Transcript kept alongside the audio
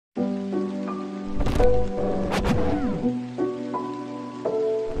I'm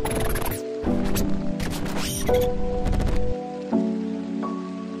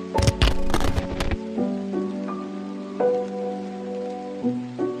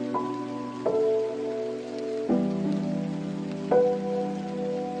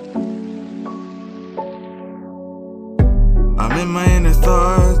in my inner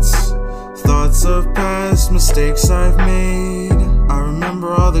thoughts of past mistakes I've made. I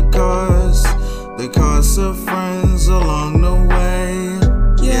remember all the costs of friends along the way.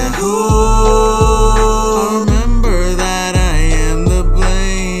 Yeah, I remember that I am the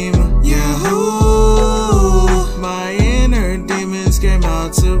blame. Yeah, my inner demons came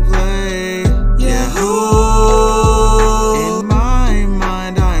out to play. Yeah, in my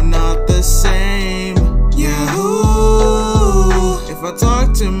mind I'm not the same. Yeah, if I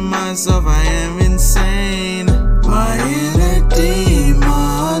talk to myself, I am insane. My inner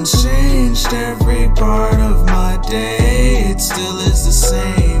demons changed every part of my day. It still is the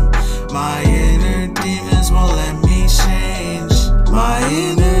same. My inner demons won't let me change. My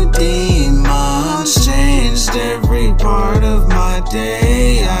inner demons changed every part of my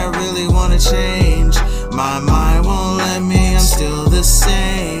day. I really wanna change. My mind won't let me, I'm still the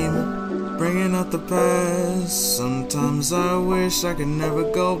same. Bringing up the past, sometimes I wish I could never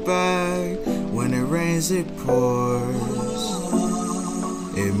go back. When it rains, it pours,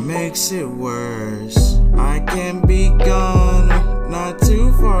 it makes it worse. I can't be gone, not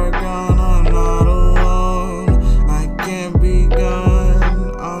too far gone, I'm not alone. I can't be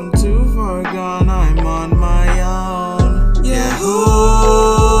gone, I'm too far gone, I'm on my own. Yeah, I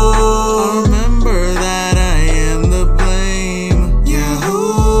remember that I am the blame. Yeah,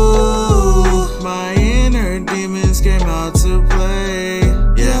 my inner demons came out to play.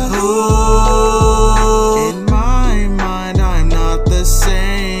 Yeah, in my mind I'm not the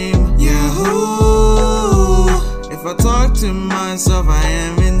same. Yeah, if I talk to myself, I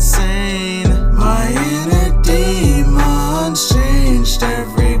am